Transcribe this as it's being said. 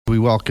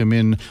welcome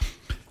in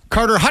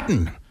Carter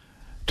Hutton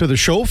to the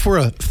show for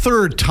a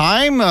third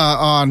time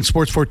on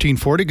Sports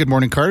 1440. Good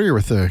morning, Carter. You're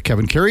with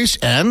Kevin Karius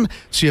and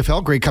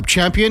CFL Grey Cup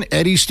champion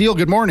Eddie Steele.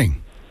 Good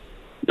morning.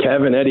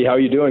 Kevin, Eddie, how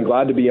you doing?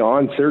 Glad to be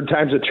on. Third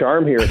time's a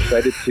charm here.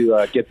 Excited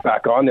to get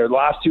back on there.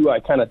 Last two I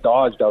kind of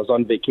dodged. I was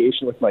on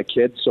vacation with my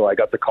kids, so I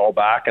got the call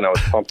back, and I was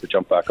pumped to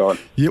jump back on.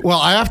 Yeah, well,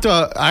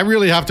 I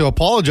really have to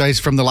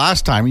apologize from the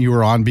last time you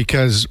were on,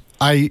 because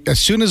as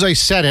soon as I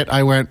said it,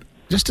 I went,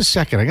 just a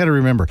second, I got to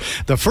remember.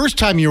 The first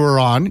time you were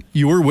on,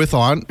 you were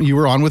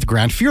on with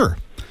Grant Fuhr.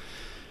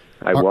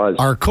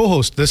 Our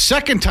co-host. The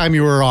second time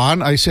you were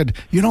on, I said,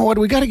 you know what,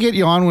 we got to get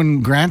you on when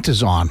Grant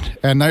is on.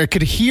 And I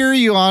could hear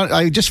you on.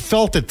 I just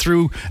felt it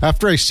through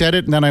after I said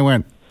it, and then I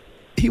went,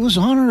 he was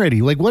on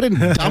already. Like, what a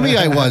dummy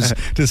I was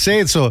to say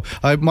it. So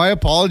my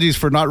apologies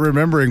for not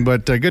remembering,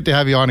 but good to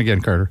have you on again,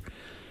 Carter.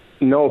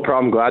 No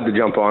problem. Glad to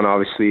jump on.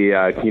 Obviously,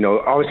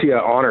 obviously an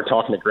honor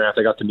talking to Grant.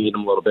 I got to meet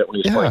him a little bit when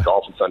he was playing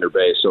golf in Thunder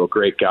Bay. So a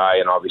great guy,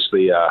 and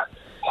obviously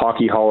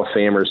Hockey Hall of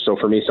Famers. So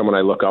for me, someone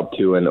I look up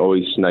to, and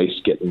always nice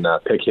getting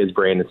pick his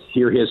brain and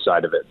hear his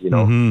side of it, you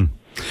know.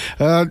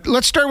 Mm-hmm.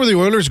 Let's start with the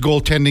Oilers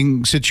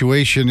goaltending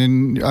situation,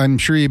 and I'm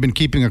sure you've been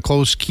keeping a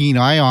close, keen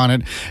eye on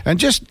it. And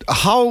just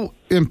how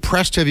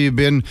impressed have you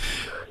been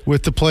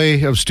with the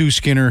play of Stu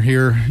Skinner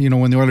here, you know,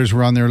 when the Oilers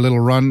were on their little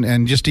run,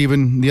 and just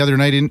even the other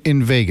night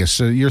in Vegas?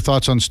 Your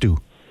thoughts on Stu?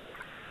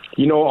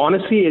 You know,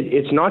 honestly,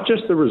 it's not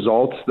just the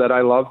results that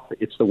I love.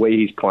 It's the way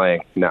he's playing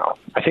now.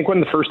 I think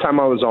when the first time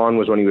I was on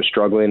was when he was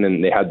struggling,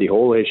 and they had the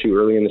whole issue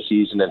early in the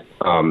season,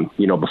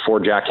 and, before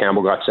Jack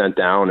Campbell got sent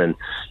down, and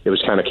it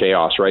was kind of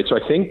chaos, right? So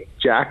I think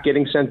Jack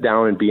getting sent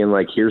down and being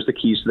like, here's the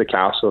keys to the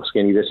castle,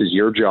 Skinny, this is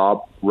your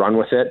job, run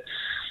with it.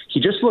 He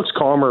just looks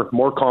calmer,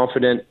 more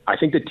confident. I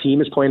think the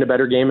team is playing a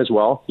better game as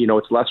well. You know,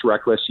 it's less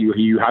reckless.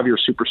 You have your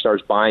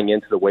superstars buying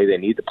into the way they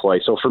need to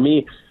play. So for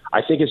me,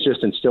 I think it's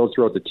just instilled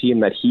throughout the team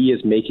that he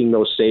is making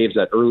those saves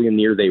that early in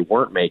the year they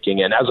weren't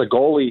making. And as a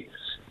goalie,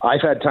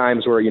 I've had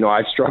times where,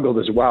 I've struggled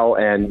as well,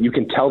 and you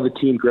can tell the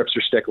team grips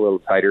their stick a little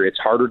tighter. It's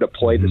harder to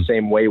play the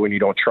same way when you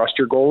don't trust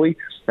your goalie.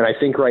 And I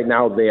think right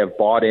now they have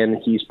bought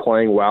in. He's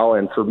playing well.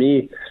 And for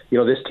me,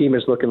 this team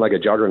is looking like a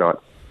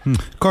juggernaut.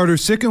 Carter,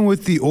 sticking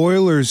with the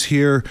Oilers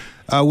here,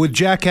 with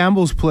Jack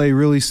Campbell's play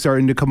really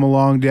starting to come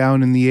along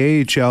down in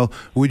the AHL,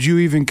 would you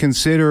even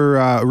consider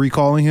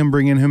recalling him,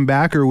 bringing him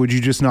back, or would you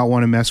just not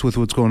want to mess with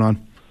what's going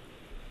on?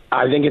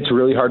 I think it's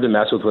really hard to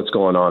mess with what's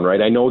going on,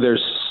 right? I know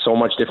there's so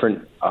much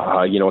different,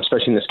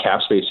 especially in this cap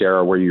space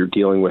era where you're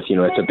dealing with,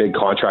 it's a big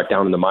contract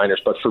down in the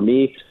minors. But for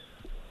me,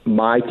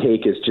 my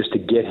take is just to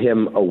get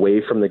him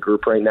away from the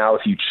group right now.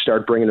 If you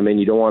start bringing him in,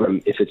 you don't want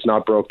him. If it's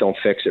not broke, don't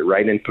fix it,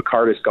 right? And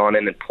Picard has gone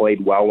in and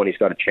played well when he's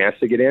got a chance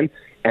to get in.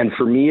 And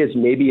for me,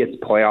 maybe it's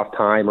playoff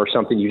time or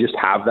something. You just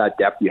have that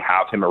depth. You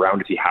have him around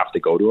if you have to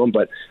go to him.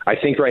 But I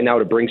think right now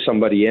to bring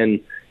somebody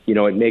in,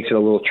 it makes it a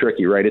little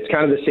tricky, right? It's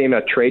kind of the same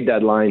at trade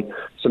deadline.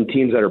 Some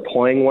teams that are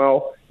playing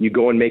well, you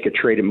go and make a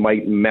trade, it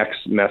might mess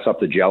up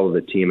the gel of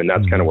the team, and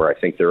that's kind of where I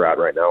think they're at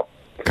right now.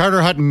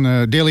 Carter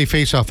Hutton, Daily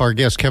Faceoff, our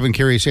guest, Kevin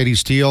Karius, Eddie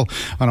Steele,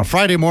 on a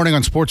Friday morning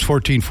on Sports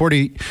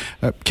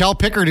 1440. Cal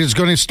Pickard is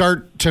going to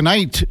start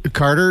tonight,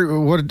 Carter.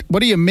 What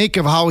do you make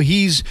of how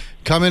he's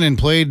come in and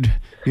played,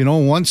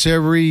 once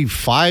every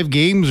 5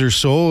 games or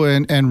so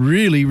and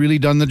really, really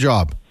done the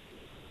job?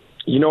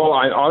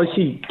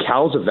 Obviously,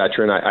 Cal's a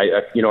veteran.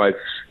 I've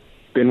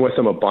been with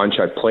him a bunch.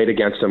 I've played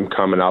against him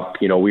coming up.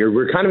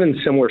 We're kind of in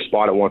a similar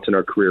spot at once in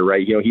our career,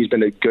 right? He's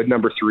been a good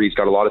number 3. He's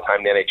got a lot of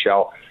time in the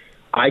NHL.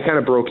 I kind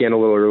of broke in a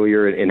little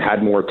earlier and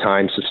had more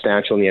time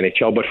substantial in the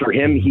NHL. But for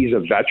him, he's a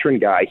veteran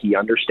guy. He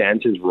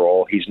understands his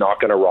role. He's not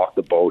going to rock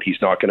the boat.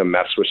 He's not going to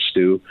mess with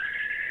Stu.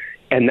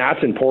 And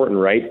that's important,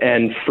 right?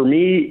 And for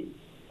me,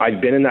 I've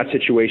been in that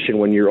situation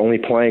when you're only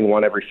playing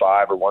one every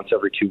 5 or once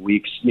every 2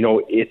 weeks.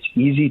 It's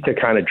easy to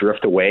kind of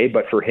drift away.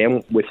 But for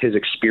him, with his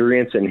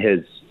experience and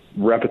his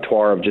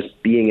repertoire of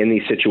just being in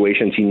these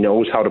situations, he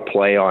knows how to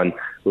play on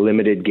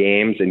limited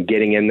games and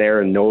getting in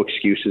there and no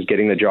excuses,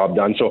 getting the job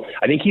done. So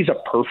I think he's a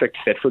perfect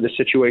fit for this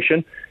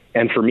situation.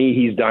 And for me,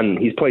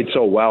 he's played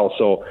so well.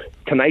 So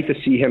tonight to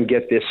see him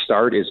get this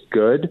start is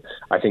good.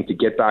 I think to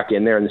get back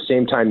in there. And at the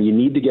same time, you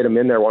need to get him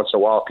in there once in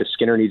a while because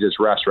Skinner needs his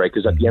rest, right?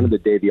 Because at the end of the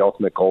day, the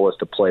ultimate goal is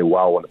to play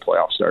well when the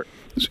playoffs start.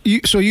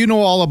 So you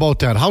know all about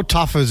that. How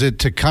tough is it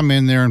to come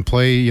in there and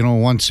play,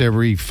 once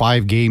every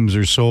 5 games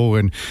or so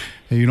and,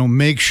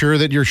 make sure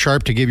that you're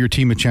sharp to give your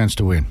team a chance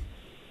to win?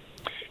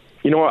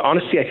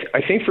 Honestly,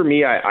 I think for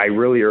me, I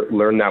really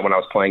learned that when I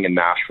was playing in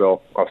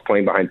Nashville. I was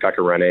playing behind Pekka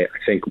Rinne.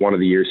 I think one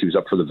of the years he was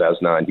up for the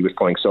Vezina, and he was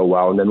playing so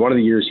well. And then one of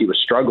the years he was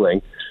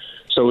struggling.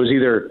 So it was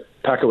either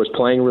Pekka was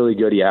playing really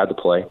good, he had to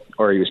play,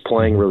 or he was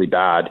playing really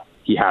bad,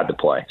 he had to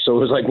play. So it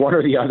was like one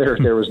or the other.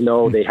 There was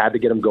they had to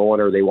get him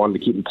going or they wanted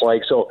to keep him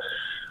playing. So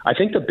I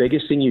think the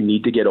biggest thing you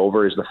need to get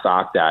over is the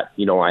fact that,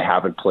 I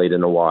haven't played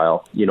in a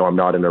while. I'm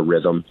not in a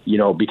rhythm,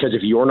 because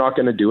if you're not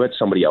going to do it,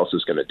 somebody else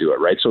is going to do it,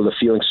 right? So the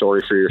feeling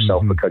sorry for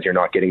yourself because you're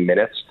not getting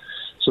minutes.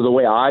 So the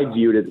way I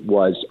viewed it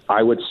was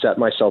I would set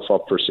myself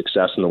up for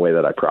success in the way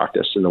that I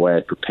practiced, in the way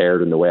I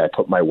prepared, and the way I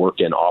put my work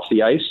in off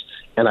the ice.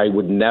 And I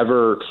would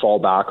never fall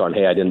back on,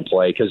 hey, I didn't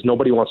play, because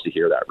nobody wants to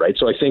hear that, right?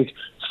 So I think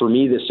for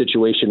me, this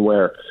situation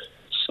where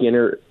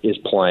Skinner is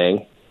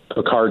playing,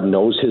 Picard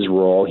knows his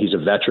role. He's a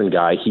veteran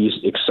guy. He's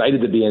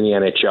excited to be in the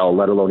NHL,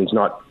 let alone he's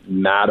not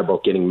mad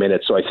about getting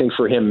minutes. So I think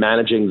for him,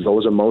 managing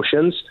those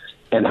emotions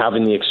and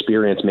having the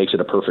experience makes it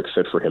a perfect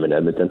fit for him in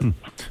Edmonton.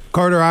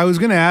 Carter, I was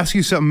going to ask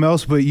you something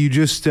else, but you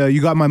just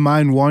you got my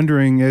mind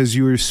wandering as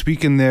you were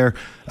speaking there.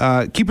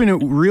 Keeping it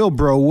real,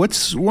 bro,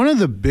 what's one of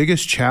the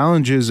biggest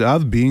challenges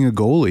of being a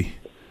goalie?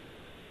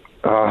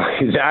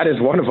 That is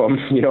one of them,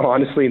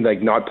 honestly,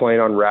 like not playing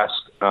on rest.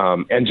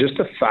 And just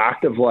the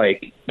fact of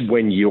like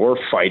when you're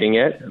fighting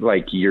it,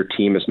 like your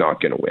team is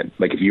not going to win.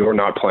 Like if you're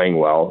not playing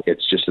well,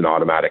 it's just an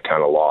automatic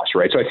kind of loss,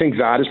 right? So I think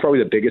that is probably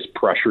the biggest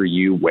pressure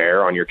you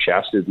wear on your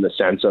chest, is in the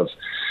sense of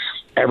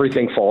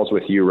everything falls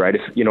with you, right?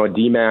 If a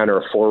D-man or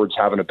a forward's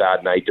having a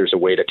bad night, there's a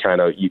way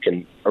to you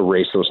can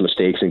erase those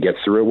mistakes and get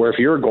through it. Where if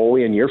you're a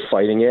goalie and you're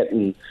fighting it,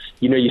 and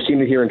you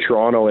seen it here in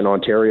Toronto and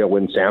Ontario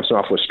when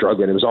Samsonov was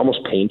struggling, it was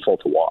almost painful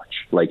to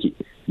watch. Like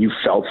you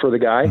felt for the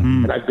guy,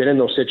 and I've been in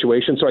those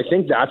situations. So I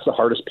think that's the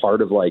hardest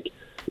part of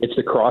it's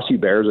the cross you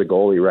bear as a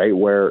goalie, right?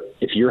 Where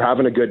if you're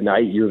having a good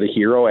night, you're the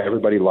hero,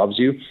 everybody loves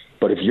you.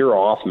 But if you're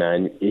off,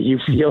 man, you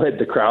feel it.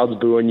 The crowd's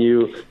booing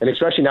you. And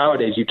especially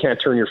nowadays, you can't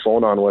turn your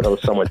phone on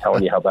without someone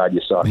telling you how bad you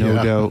suck.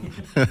 No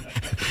doubt.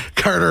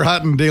 Carter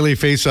Hutton, Daily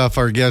Faceoff,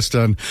 our guest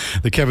on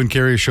the Kevin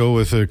Karius Show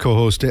with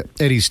co-host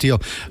Eddie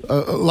Steele.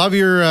 Love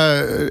your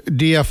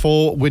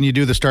DFO when you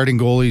do the starting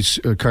goalies,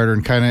 Carter,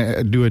 and kind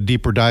of do a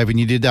deeper dive.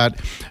 And you did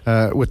that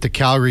with the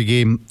Calgary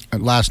game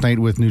last night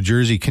with New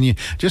Jersey. Can you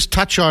just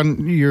touch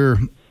on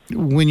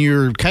when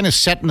you're kind of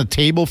setting the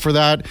table for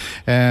that,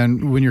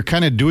 and when you're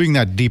kind of doing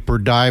that deeper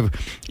dive,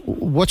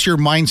 what's your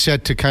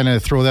mindset to kind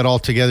of throw that all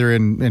together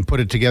and put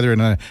it together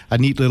in a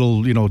neat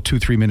little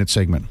 2-3 minute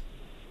segment?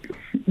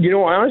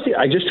 Honestly,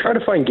 I just try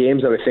to find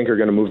games that I think are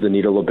going to move the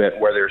needle a bit,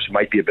 where there's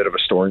might be a bit of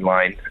a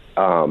storyline,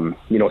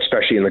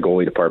 especially in the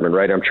goalie department,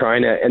 right? I'm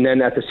trying to, and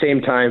then at the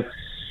same time,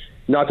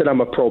 not that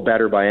I'm a pro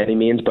bettor by any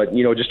means, but,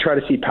 just try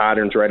to see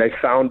patterns, right? I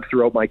found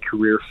throughout my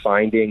career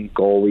finding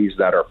goalies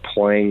that are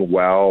playing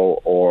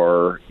well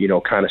or,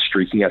 kind of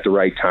streaking at the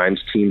right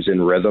times, teams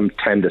in rhythm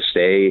tend to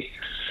stay,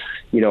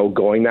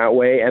 going that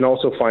way. And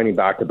also finding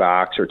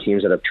back-to-backs or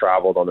teams that have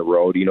traveled on the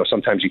road.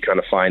 Sometimes you kind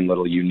of find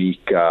little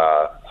unique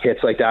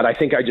hits like that. I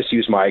think I just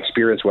use my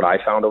experience, what I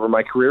found over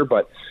my career.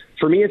 But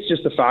for me, it's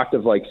just the fact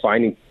of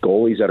finding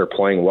goalies that are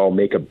playing well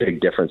make a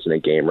big difference in a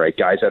game, right?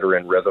 Guys that are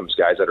in rhythms,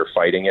 guys that are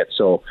fighting it.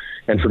 So,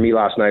 and for me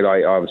last night, I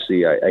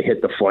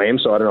hit the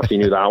Flames. So I don't know if you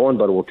knew that one,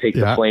 but we'll take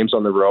the Flames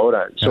on the road.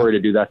 I'm sorry to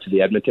do that to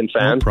the Edmonton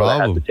fans, but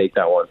I had to take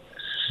that one.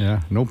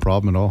 Yeah, no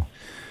problem at all.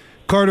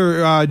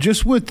 Carter,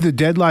 just with the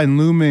deadline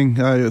looming,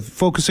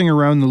 focusing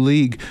around the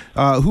league,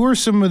 who are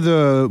some of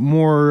the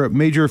more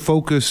major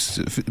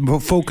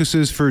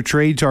focuses for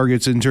trade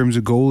targets in terms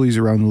of goalies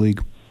around the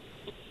league?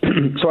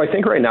 So I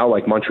think right now,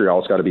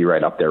 Montreal's got to be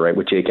right up there, right,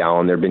 with Jake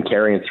Allen. They've been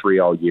carrying 3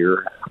 all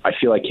year. I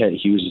feel like Kent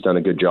Hughes has done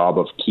a good job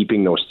of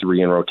keeping those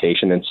 3 in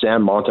rotation, and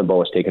Sam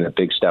Montembeault has taken a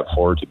big step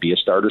forward to be a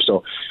starter.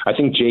 So I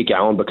think Jake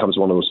Allen becomes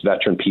one of those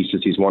veteran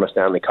pieces. He's won a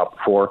Stanley Cup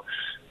before.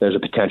 There's a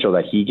potential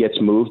that he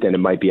gets moved, and it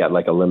might be at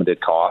a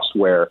limited cost,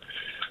 where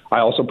I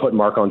also put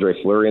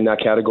Marc-Andre Fleury in that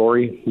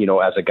category,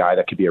 as a guy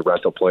that could be a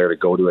rental player to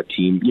go to a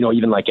team,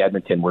 even like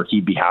Edmonton, where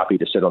he'd be happy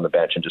to sit on the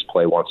bench and just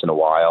play once in a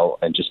while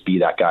and just be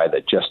that guy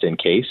that just in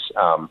case.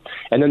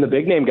 And then the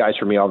big name guys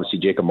for me, obviously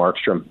Jacob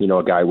Markstrom,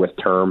 a guy with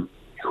term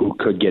who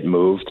could get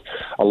moved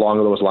along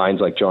those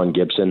lines, like John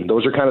Gibson.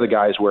 Those are kind of the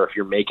guys where if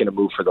you're making a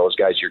move for those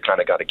guys, you're kind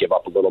of got to give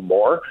up a little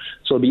more.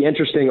 So it'll be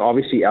interesting.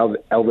 Obviously,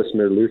 Elvis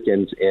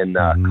Merlukens in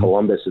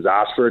Columbus has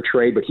asked for a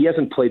trade, but he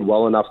hasn't played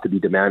well enough to be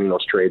demanding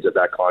those trades at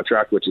that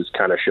contract, which is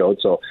kind of showed.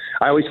 So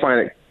I always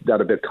find that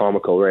a bit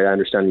comical, right? I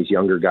understand these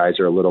younger guys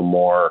are a little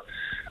more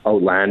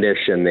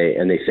outlandish and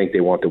they think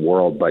they want the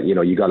world, but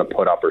you got to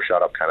put up or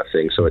shut up kind of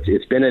thing. So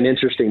it's been an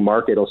interesting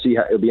market. It'll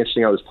be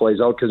interesting how this plays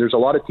out, because there's a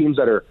lot of teams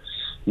that are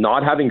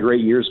not having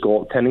great years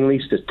goaltendingly,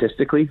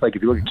 statistically. Like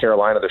if you look at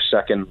Carolina, they're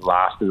second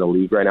last in the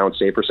league right now in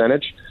save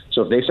percentage.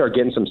 So if they start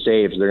getting some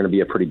saves, they're going to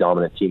be a pretty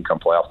dominant team come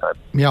playoff time.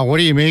 Yeah, what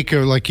do you make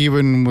of,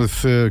 even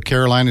with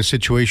Carolina's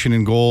situation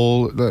in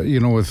goal,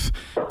 with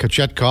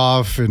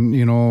Kochetkov and,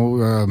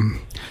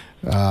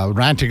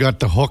 Ranta got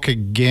the hook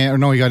again.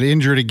 No, he got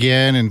injured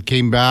again and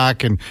came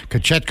back, and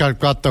Kochetkov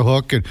got the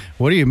hook. And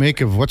what do you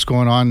make of what's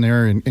going on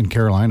there in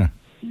Carolina?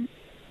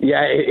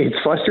 Yeah, it's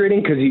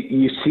frustrating because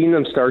you've seen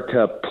them start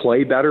to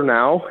play better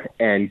now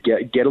and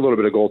get a little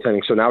bit of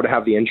goaltending. So now to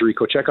have the injury,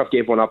 Kochetkov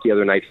gave one up the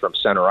other night from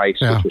center ice,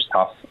 which was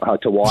tough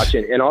to watch.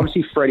 And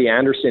obviously Freddie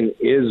Anderson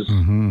is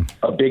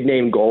a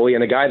big-name goalie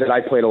and a guy that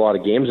I played a lot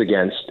of games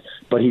against,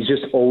 but he's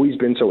just always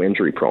been so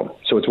injury-prone.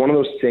 So it's one of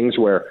those things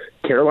where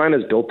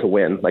Carolina's built to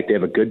win. They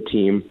have a good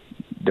team.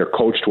 They're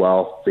coached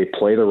well. They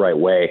play the right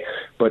way,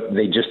 but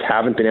they just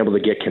haven't been able to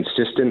get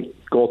consistent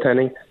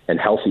goaltending and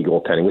healthy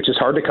goaltending, which is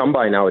hard to come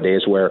by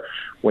nowadays,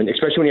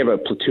 especially when you have a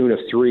platoon of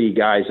 3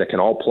 guys that can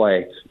all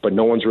play, but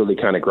no one's really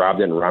kind of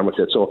grabbed it and run with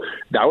it. So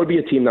that would be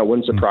a team that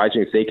wouldn't surprise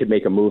me if they could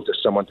make a move to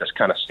someone to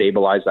kind of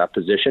stabilize that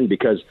position,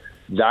 because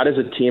that is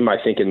a team, I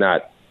think, in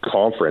that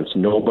conference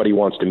nobody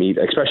wants to meet,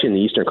 especially in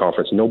the Eastern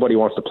Conference. Nobody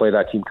wants to play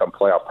that team come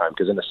playoff time,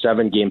 because in a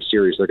 7-game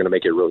series, they're going to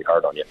make it really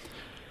hard on you.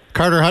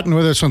 Carter Hutton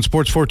with us on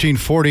Sports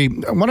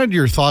 1440. I wanted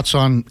your thoughts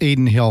on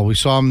Adin Hill. We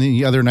saw him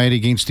the other night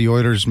against the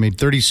Oilers, made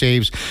 30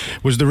 saves,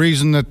 was the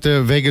reason that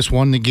Vegas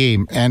won the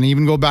game. And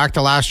even go back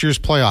to last year's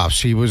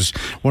playoffs, he was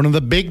one of the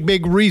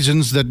big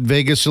reasons that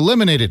Vegas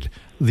eliminated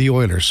the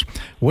Oilers.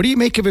 What do you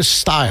make of his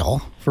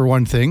style, for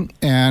one thing,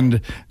 and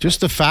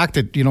just the fact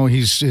that,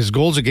 his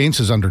goals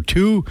against is under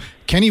 2?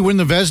 Can he win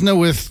the Vezina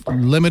with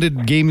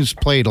limited games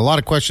played? A lot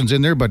of questions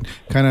in there, but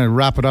kind of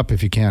wrap it up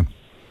if you can.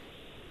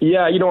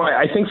 Yeah,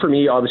 I think for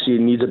me, obviously, it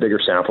needs a bigger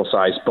sample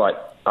size,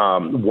 but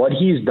what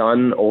he's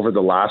done over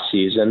the last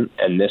season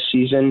and this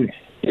season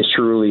is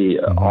truly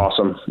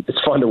awesome.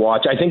 It's fun to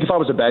watch. I think if I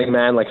was a betting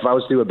man, like if I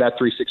was to do a bet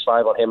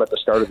 365 on him at the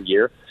start of the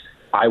year,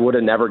 I would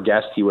have never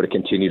guessed he would have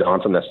continued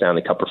on from that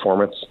Stanley Cup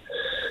performance.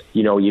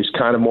 He's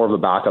kind of more of a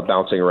backup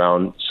bouncing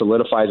around,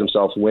 solidifies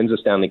himself, wins the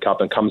Stanley Cup,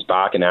 and comes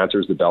back and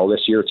answers the bell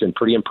this year. It's been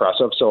pretty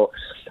impressive. So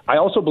I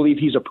also believe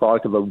he's a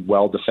product of a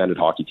well-defended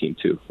hockey team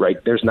too, right?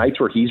 There's nights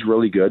where he's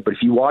really good, but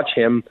if you watch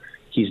him,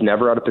 he's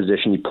never out of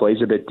position. He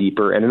plays a bit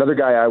deeper. And another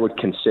guy I would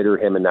consider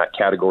him in that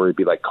category would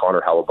be like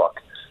Connor Hellebuck.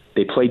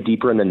 They play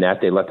deeper in the net.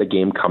 They let the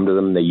game come to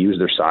them. They use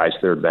their size to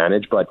their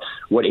advantage. But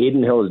what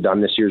Adin Hill has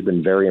done this year has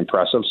been very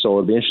impressive. So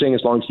it'll be interesting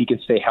as long as he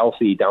can stay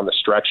healthy down the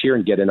stretch here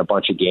and get in a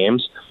bunch of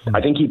games. I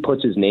think he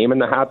puts his name in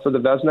the hat for the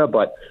Vezina,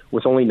 but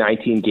with only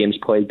 19 games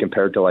played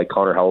compared to like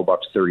Connor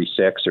Hellebuck's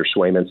 36 or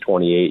Swayman's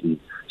 28 and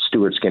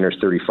Stuart Skinner's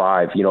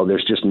 35,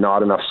 there's just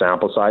not enough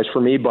sample size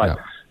for me. But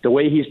the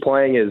way he's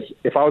playing is,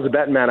 if I was a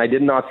betting man, I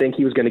did not think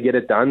he was going to get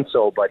it done.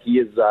 But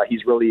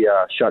he's really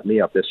shut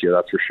me up this year,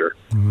 that's for sure.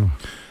 Mm-hmm.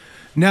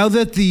 Now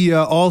that the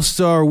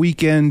All-Star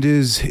weekend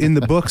is in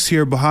the books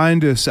here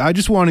behind us, I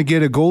just want to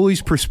get a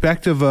goalie's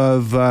perspective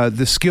of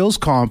the skills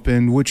comp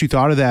and what you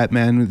thought of that,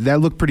 man.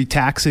 That looked pretty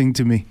taxing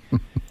to me.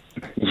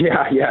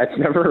 Yeah, it's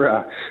never.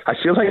 I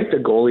feel like the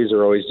goalies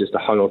are always just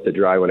hung out to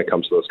dry when it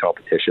comes to those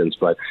competitions,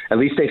 but at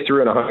least they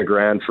threw in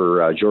 $100,000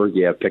 for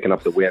Georgiev picking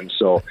up the win.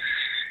 So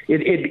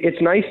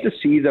it's nice to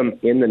see them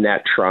in the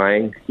net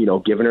trying,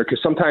 giving her,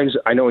 because sometimes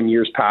I know in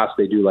years past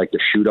they do like the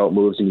shootout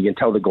moves, and you can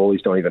tell the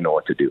goalies don't even know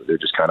what to do. They're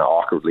just kind of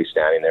awkwardly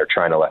standing there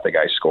trying to let the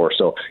guy score.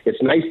 So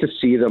it's nice to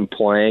see them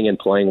playing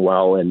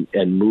well and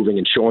moving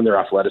and showing their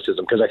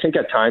athleticism, because I think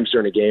at times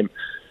during a game,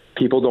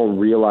 people don't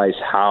realize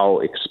how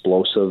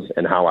explosive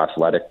and how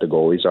athletic the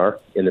goalies are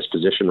in this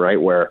position, right?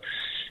 Where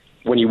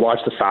when you watch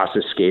the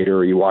fastest skater,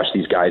 or you watch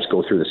these guys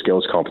go through the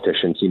skills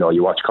competitions,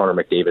 you watch Connor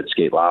McDavid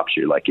skate laps,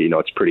 you're like,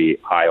 it's pretty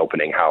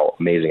eye-opening how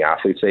amazing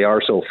athletes they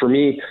are. So for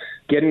me,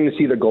 getting to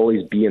see the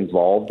goalies be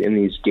involved in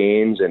these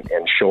games and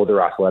show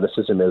their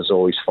athleticism is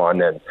always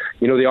fun. And,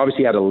 they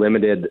obviously had a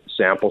limited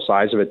sample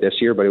size of it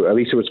this year, but at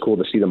least it was cool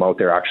to see them out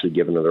there actually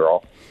giving it their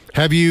all.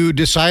 Have you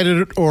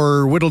decided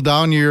or whittled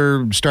down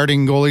your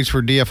starting goalies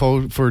for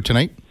DFO for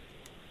tonight?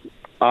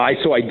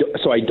 So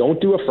I don't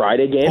do a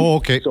Friday game. Oh,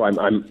 okay. So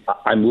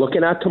I'm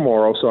looking at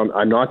tomorrow. So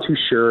I'm not too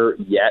sure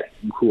yet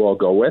who I'll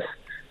go with.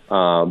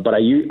 But I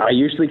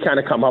usually kind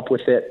of come up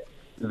with it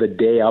the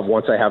day of,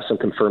 once I have some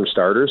confirmed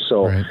starters.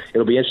 So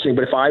It'll be interesting.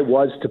 But if I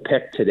was to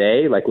pick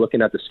today, like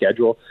looking at the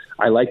schedule,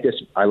 I like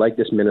this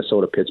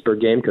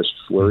Minnesota-Pittsburgh game because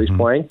Fleury's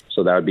playing.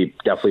 So that would be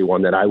definitely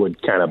one that I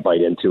would kind of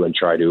bite into and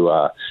try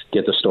to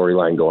get the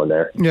storyline going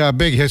there. Yeah,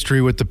 big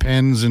history with the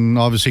Pens, and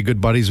obviously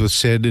good buddies with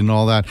Sid and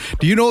all that.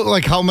 Do you know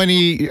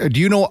do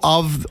you know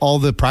of all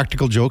the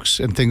practical jokes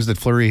and things that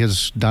Fleury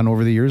has done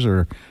over the years,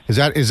 or is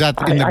that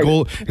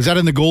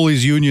in the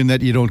goalies union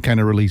that you don't kind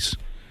of release?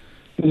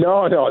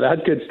 No,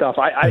 that's good stuff.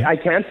 I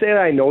can't say that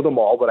I know them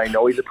all, but I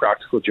know he's a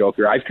practical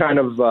joker. I've kind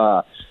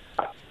of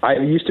I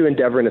used to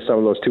endeavor into some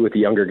of those too with the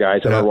younger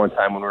guys. I remember one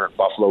time when we were at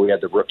Buffalo, we had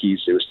the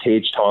rookies. It was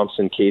Tage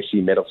Thompson,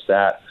 Casey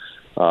Mittelstadt,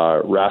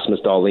 Rasmus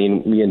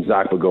Dahlin. Me and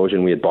Zach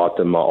Bogosian, we had bought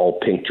them all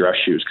pink dress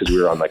shoes because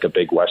we were on like a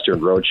big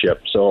Western road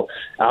trip. So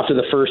after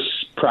the first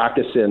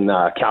practice in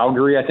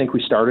Calgary, I think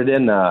we started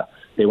in,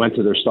 they went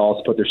to their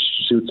stalls to put their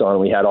suits on.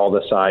 And we had all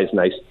the size,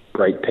 nice,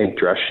 bright pink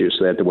dress shoes,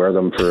 so they had to wear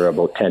them for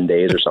about 10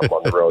 days or something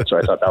on the road. So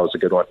I thought that was a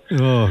good one.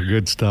 Oh,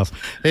 good stuff.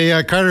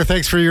 Hey, Carter,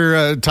 thanks for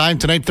your time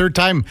tonight. Third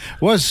time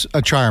was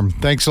a charm.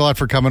 Thanks a lot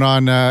for coming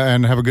on,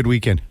 and have a good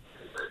weekend.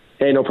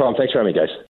 Hey, no problem. Thanks for having me, guys.